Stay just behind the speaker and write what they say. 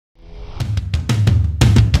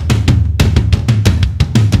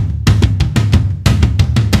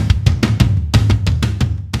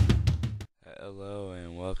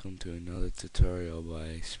to another tutorial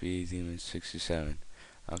by SpeedyDemon67.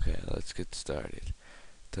 Okay, let's get started.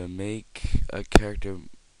 To make a character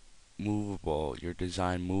movable, your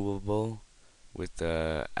design movable with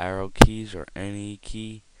the arrow keys or any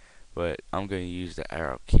key, but I'm going to use the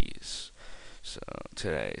arrow keys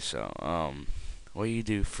today. What you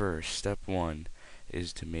do first, step one,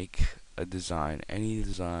 is to make a design, any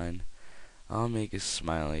design. I'll make a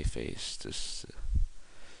smiley face,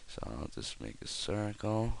 so I'll just make a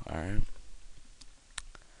circle, alright,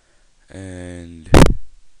 and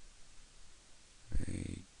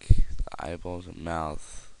make the eyeballs and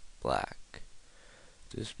mouth black.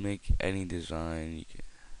 Just make any design you can.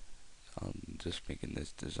 I'm just making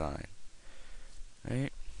this design,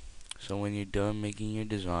 right? So when you're done making your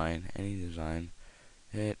design, any design,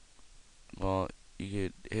 you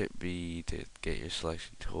could hit B to get your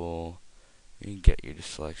selection tool. You can get your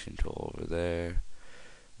selection tool over there,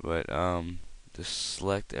 but just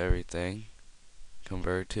select everything.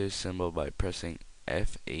 Convert to a symbol by pressing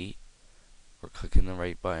F8 or clicking the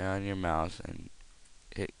right button on your mouse and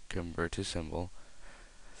hit convert to symbol.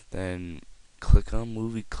 Then click on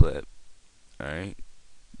movie clip. Alright,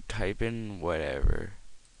 type in whatever.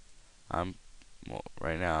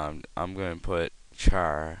 Right now I'm going to put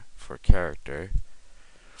char for character,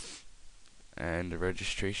 and the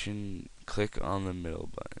registration, click on the middle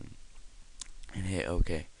button and hit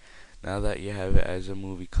OK. Now that you have it as a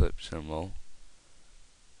movie clip symbol,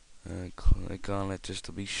 click on it just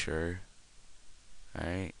to be sure.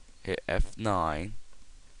 Alright, hit F9,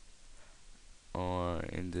 or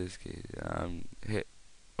in this case,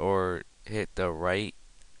 hit the right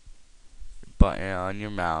button on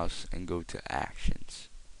your mouse and go to actions.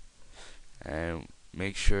 And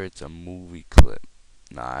make sure it's a movie clip,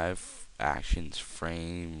 not actions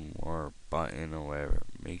frame or button or whatever.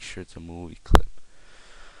 Make sure it's a movie clip.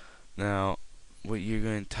 Now, what you're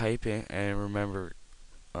going to type in, and remember,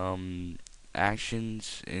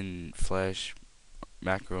 actions in Flash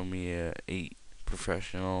Macromedia 8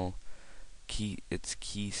 Professional it's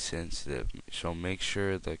key sensitive, so make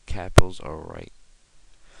sure the capitals are right.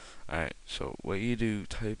 Alright, so what you're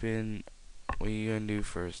gonna do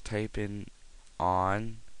first, type in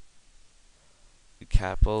on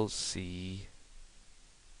capital C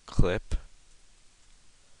clip,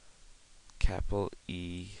 capital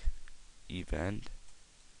E event,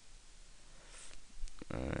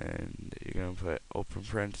 and you're gonna put open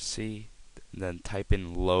parenthesis, then type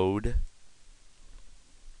in load,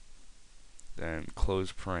 then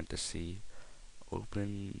close parenthesis,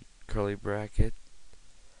 open curly bracket,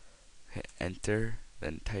 hit enter,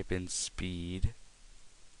 then type in speed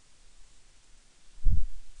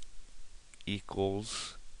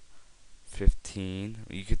equals 15.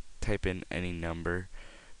 You could type in any number,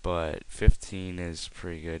 but 15 is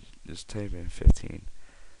pretty good. Just type in 15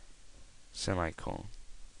 semicolon.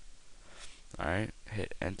 Alright,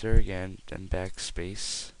 hit enter again, then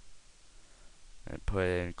backspace, and put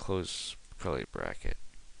in close curly bracket.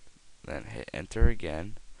 Then hit enter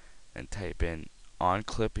again, and type in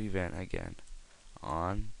onClipEvent again.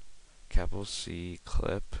 On capital C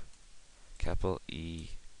clip, capital E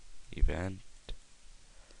event.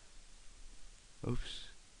 Oops.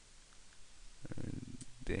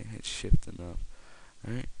 Didn't hit shift enough.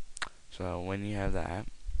 Alright. So when you have that,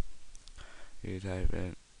 you type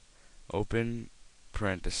in open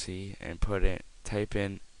parenthesis and type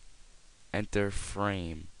in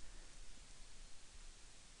enterFrame.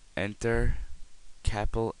 Enter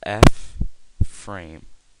capital F frame.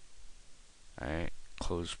 Alright,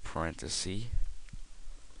 close parenthesis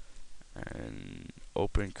and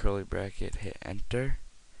open curly bracket, hit enter,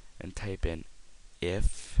 and type in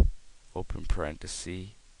if open parenthesis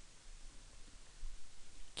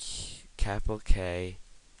capital K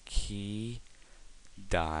key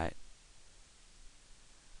dot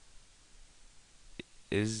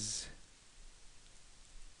is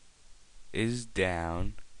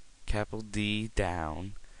down, capital D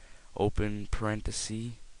down, open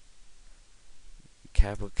parenthesis,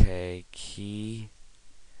 capital K key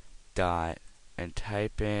dot, and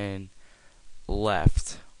type in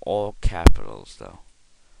left, all capitals though,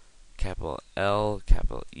 capital L,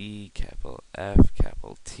 capital E, capital F,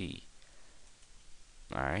 capital T.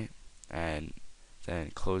 Alright, and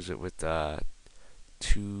then close it with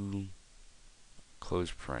two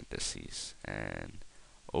close parentheses and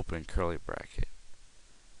open curly bracket.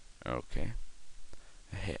 Okay,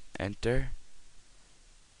 hit enter,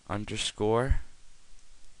 underscore,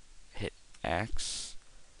 hit X,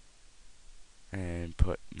 and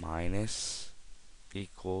put minus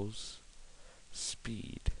equals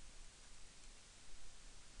speed.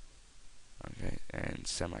 Okay, and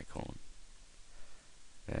semicolon.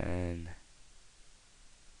 and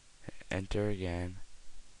enter again,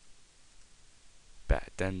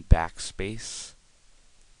 then backspace,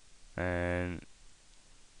 and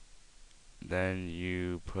then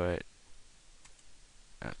you put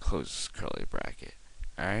a close curly bracket.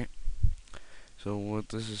 Alright, so what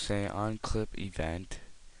this is saying, onClipEvent,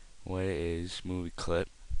 what it is, movie clip,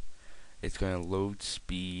 it's going to load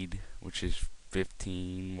speed, which is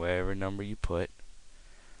 15, whatever number you put,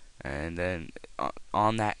 and then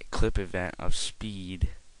on that clip event of speed,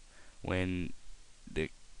 when the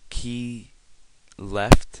key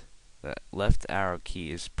left, the left arrow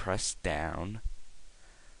key is pressed down,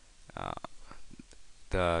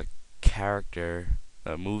 the character,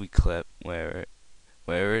 the movie clip, where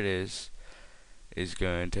it is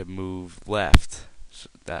going to move left. So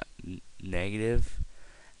that negative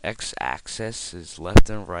x-axis is left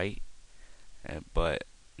and right, but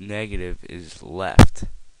negative is left,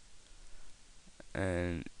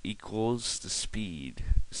 and equals the speed,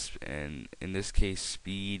 and in this case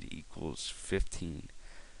speed equals 15.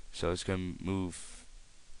 So it's going to move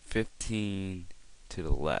 15 to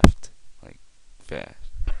the left, like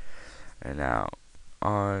fast. And now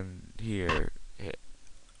on here,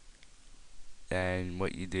 then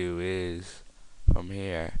what you do is from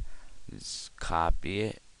here is copy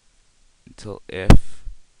it until if,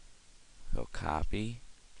 so copy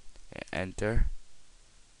and enter,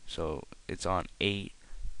 so it's on 8,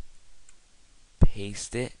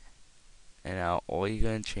 paste it, and now all you're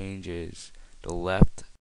going to change is the left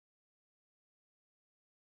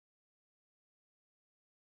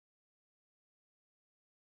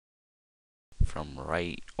from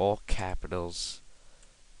right, all capitals,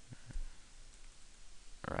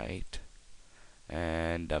 right,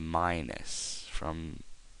 and a minus from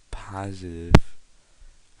positive.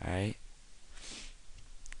 Alright,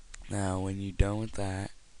 now when you're done with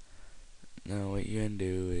that, now what you're going to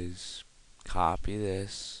do is copy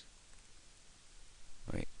this,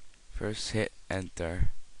 wait, first hit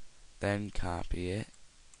enter, then copy it,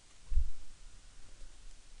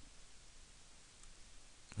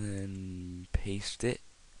 then paste it,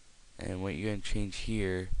 and what you're going to change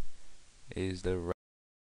here is the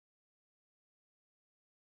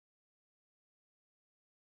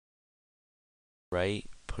right,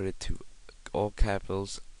 put it to all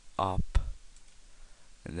capitals, up,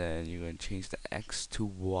 and then you're going to change the X to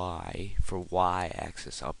Y for Y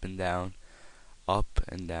axis, up and down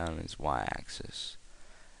is Y axis,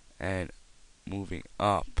 and moving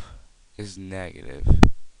up is negative,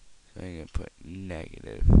 so you're going to put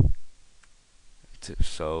negative,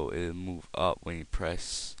 so it'll move up when you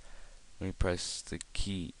press the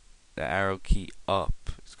key, the arrow key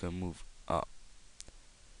up, it's going to move up.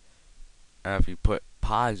 And if you put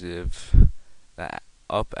positive, that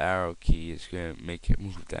up arrow key is going to make it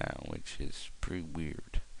move down, which is pretty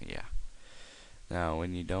weird. Yeah. Now,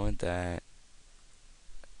 when you're done with that,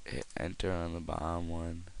 hit enter on the bottom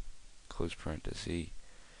one, close parenthesis,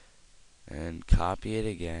 and copy it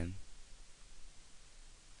again,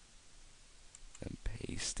 and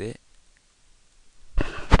paste it.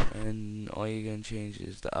 And all you're going to change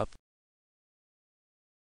is the up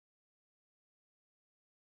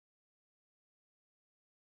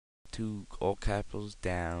to all capitals,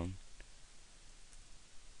 down,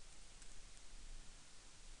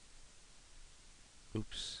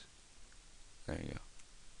 oops, there you go,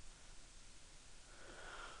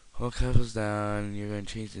 all capitals down, you're going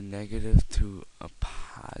to change the negative to a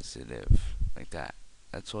positive, like that.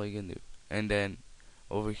 That's all you're going to do. And then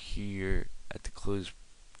over here at the close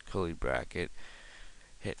curly bracket,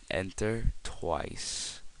 hit enter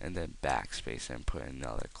twice, and then backspace and put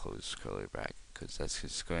another close curly bracket, because that's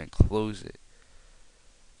just going to close it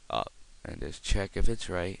up. And just check if it's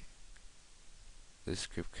right. This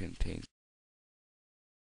script contains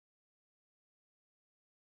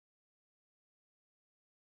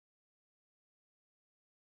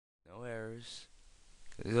no errors.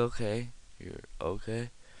 It's okay. You're okay.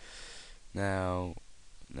 Now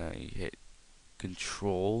you hit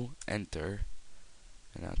Control Enter,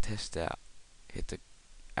 and now test out. Hit the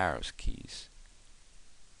arrows keys.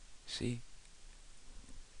 See?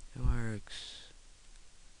 It works.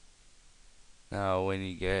 Now when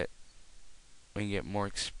you get more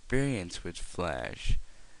experience with Flash,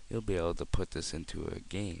 you'll be able to put this into a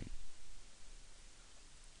game.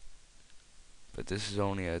 But this is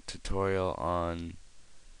only a tutorial on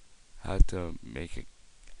how to make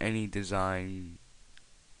any design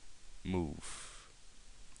move.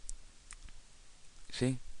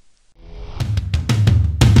 See?